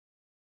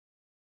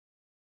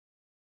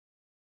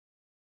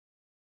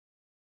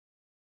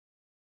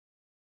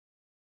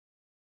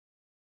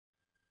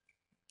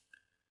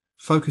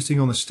Focusing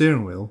on the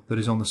steering wheel that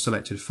is on the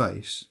selected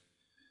face,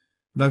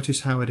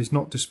 notice how it is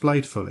not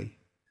displayed fully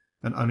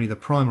and only the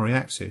primary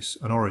axis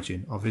and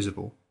origin are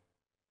visible.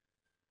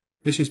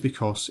 This is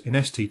because in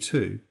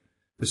ST2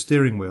 the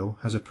steering wheel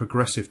has a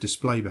progressive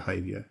display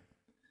behaviour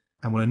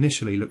and will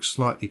initially look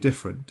slightly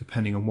different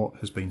depending on what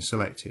has been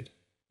selected.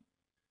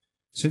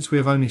 Since we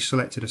have only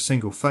selected a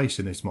single face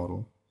in this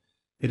model,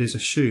 it is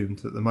assumed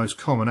that the most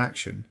common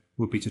action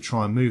would be to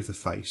try and move the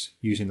face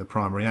using the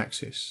primary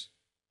axis.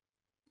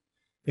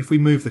 If we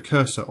move the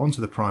cursor onto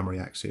the primary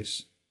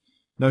axis,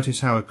 notice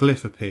how a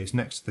glyph appears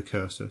next to the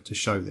cursor to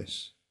show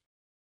this.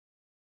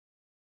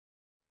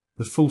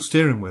 The full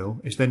steering wheel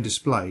is then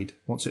displayed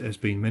once it has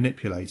been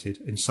manipulated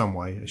in some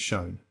way as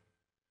shown.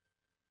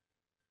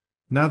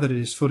 Now that it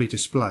is fully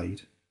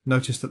displayed,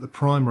 notice that the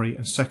primary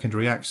and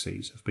secondary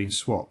axes have been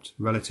swapped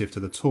relative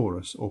to the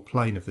torus or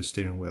plane of the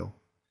steering wheel,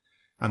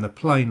 and the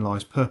plane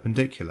lies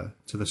perpendicular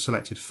to the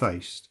selected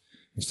face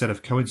instead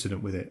of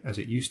coincident with it as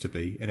it used to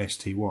be in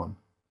ST1.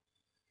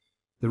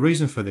 The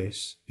reason for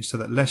this is so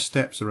that less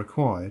steps are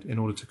required in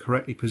order to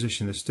correctly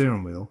position the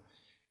steering wheel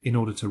in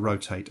order to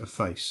rotate a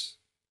face.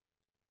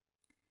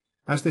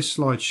 As this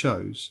slide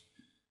shows,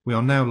 we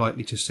are now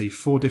likely to see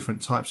 4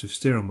 different types of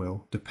steering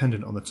wheel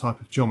dependent on the type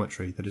of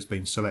geometry that has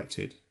been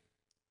selected.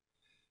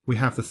 We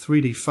have the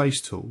 3D face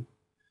tool,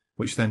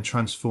 which then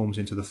transforms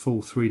into the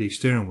full 3D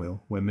steering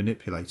wheel when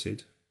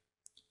manipulated.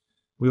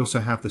 We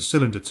also have the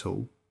cylinder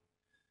tool.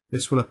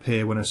 This will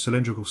appear when a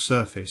cylindrical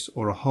surface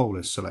or a hole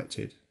is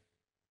selected.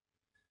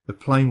 The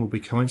plane will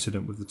be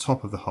coincident with the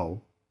top of the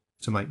hole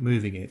to make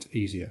moving it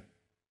easier.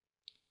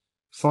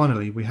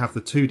 Finally, we have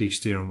the 2D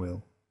steering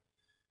wheel.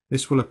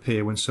 This will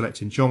appear when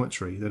selecting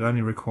geometry that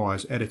only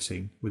requires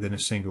editing within a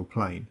single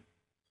plane.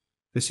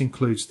 This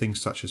includes things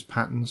such as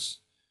patterns,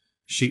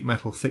 sheet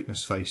metal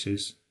thickness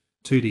faces,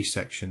 2D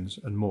sections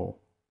and more.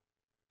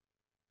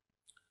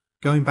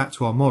 Going back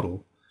to our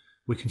model,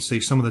 we can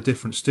see some of the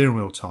different steering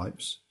wheel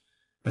types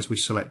as we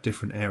select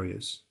different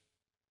areas.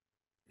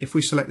 If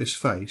we select this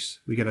face,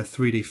 we get a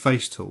 3D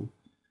face tool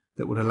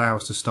that would allow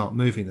us to start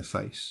moving the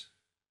face.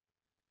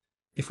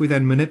 If we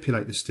then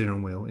manipulate the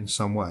steering wheel in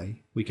some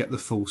way, we get the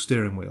full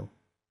steering wheel.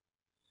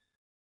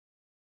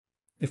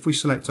 If we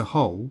select a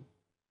hole,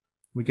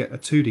 we get a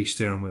 2D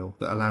steering wheel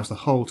that allows the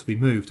hole to be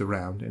moved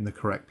around in the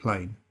correct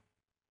plane.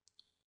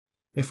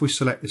 If we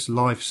select this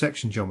live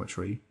section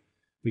geometry,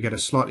 we get a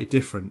slightly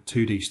different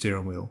 2D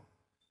steering wheel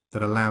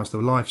that allows the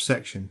live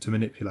section to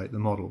manipulate the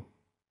model.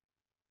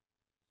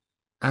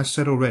 As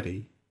said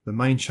already, the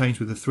main change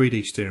with the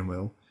 3D steering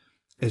wheel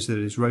is that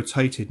it is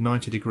rotated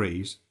 90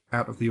 degrees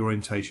out of the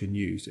orientation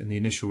used in the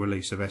initial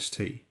release of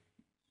ST.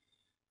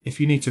 If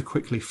you need to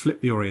quickly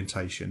flip the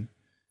orientation,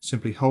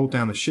 simply hold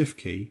down the Shift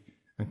key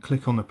and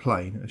click on the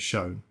plane as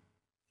shown.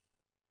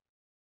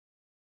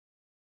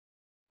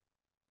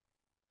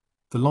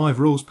 The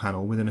Live Rules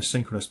panel within a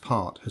synchronous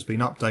part has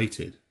been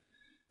updated,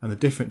 and the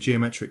different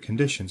geometric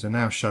conditions are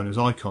now shown as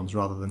icons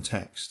rather than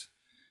text.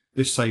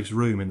 This saves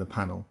room in the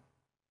panel.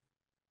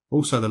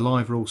 Also, the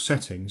Live Rules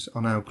settings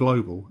are now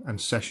global and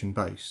session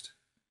based.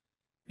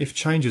 If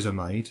changes are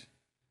made,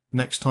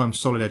 next time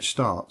Solid Edge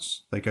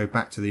starts, they go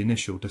back to the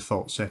initial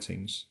default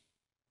settings.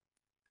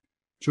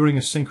 During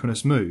a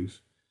synchronous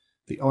move,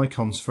 the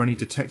icons for any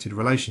detected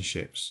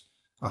relationships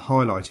are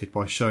highlighted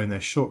by showing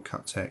their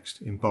shortcut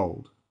text in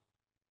bold.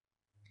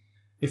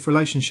 If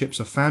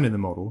relationships are found in the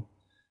model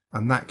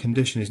and that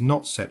condition is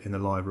not set in the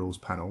Live Rules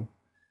panel,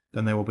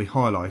 then they will be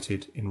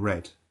highlighted in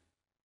red.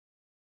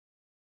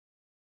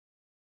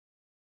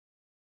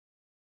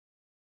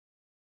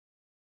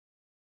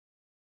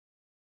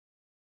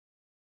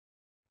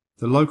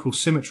 The local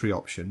symmetry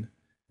option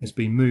has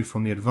been moved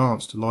from the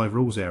advanced Live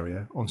Rules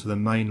area onto the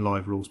main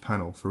Live Rules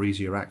panel for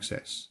easier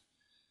access.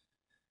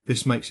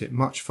 This makes it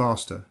much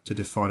faster to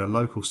define a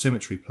local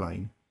symmetry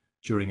plane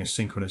during a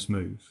synchronous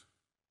move.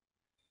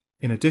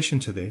 In addition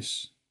to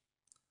this,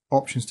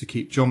 options to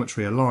keep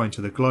geometry aligned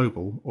to the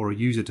global or a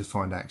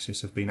user-defined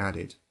axis have been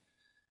added.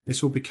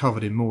 This will be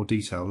covered in more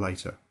detail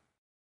later.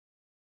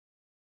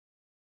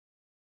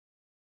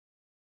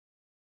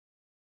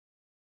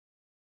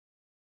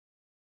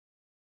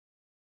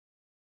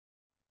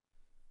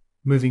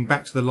 Moving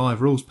back to the Live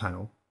Rules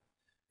panel,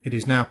 it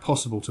is now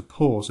possible to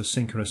pause a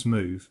synchronous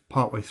move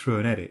partway through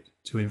an edit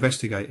to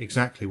investigate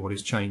exactly what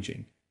is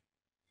changing.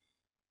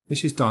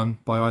 This is done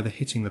by either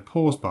hitting the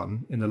pause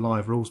button in the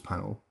Live Rules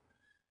panel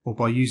or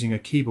by using a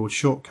keyboard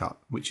shortcut,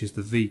 which is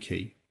the V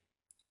key.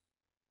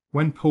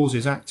 When pause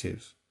is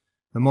active,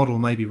 the model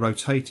may be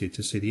rotated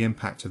to see the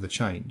impact of the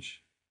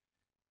change.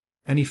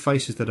 Any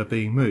faces that are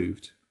being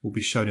moved will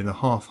be shown in the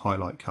half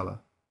highlight colour.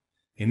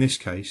 In this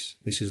case,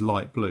 this is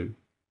light blue.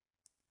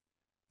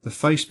 The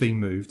face being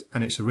moved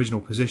and its original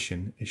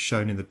position is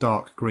shown in the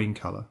dark green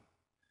colour.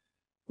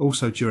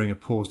 Also, during a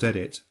paused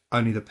edit,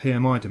 only the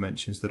PMI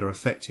dimensions that are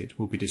affected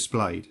will be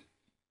displayed.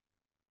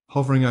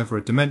 Hovering over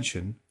a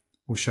dimension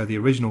will show the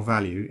original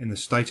value in the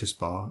status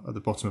bar at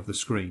the bottom of the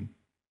screen.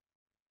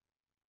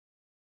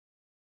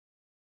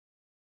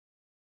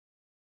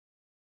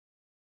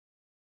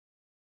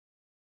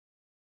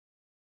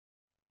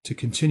 To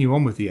continue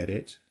on with the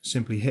edit,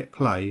 simply hit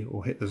play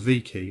or hit the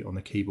V key on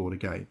the keyboard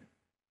again.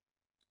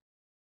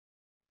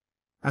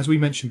 As we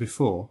mentioned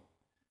before,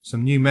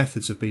 some new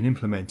methods have been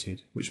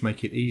implemented which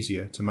make it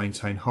easier to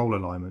maintain hole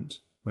alignment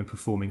when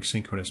performing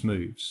synchronous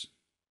moves.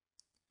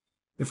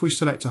 If we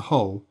select a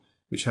hole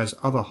which has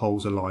other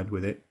holes aligned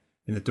with it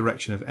in the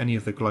direction of any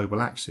of the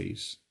global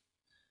axes,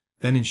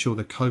 then ensure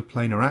the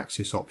coplanar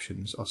axis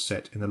options are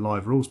set in the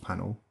Live Rules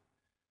panel,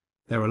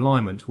 their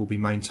alignment will be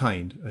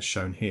maintained as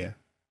shown here.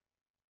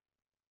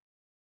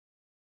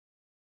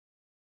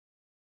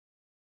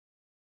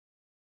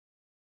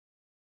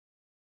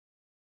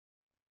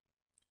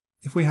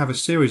 If we have a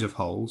series of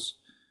holes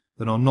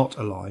that are not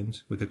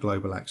aligned with the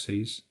global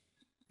axes,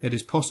 it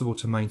is possible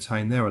to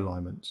maintain their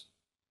alignment.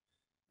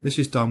 This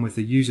is done with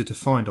the User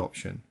Defined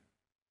option.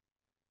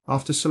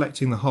 After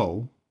selecting the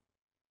hole,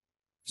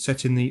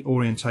 setting the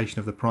orientation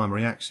of the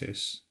primary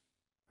axis,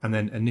 and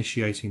then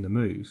initiating the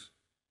move,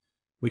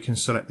 we can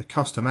select the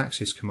Custom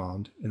Axis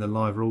command in the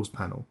Live Rules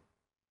panel,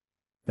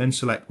 then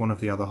select one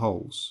of the other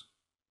holes.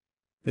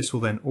 This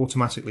will then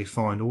automatically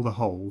find all the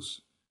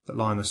holes that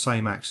lie on the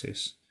same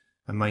axis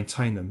and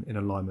maintain them in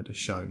alignment as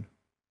shown.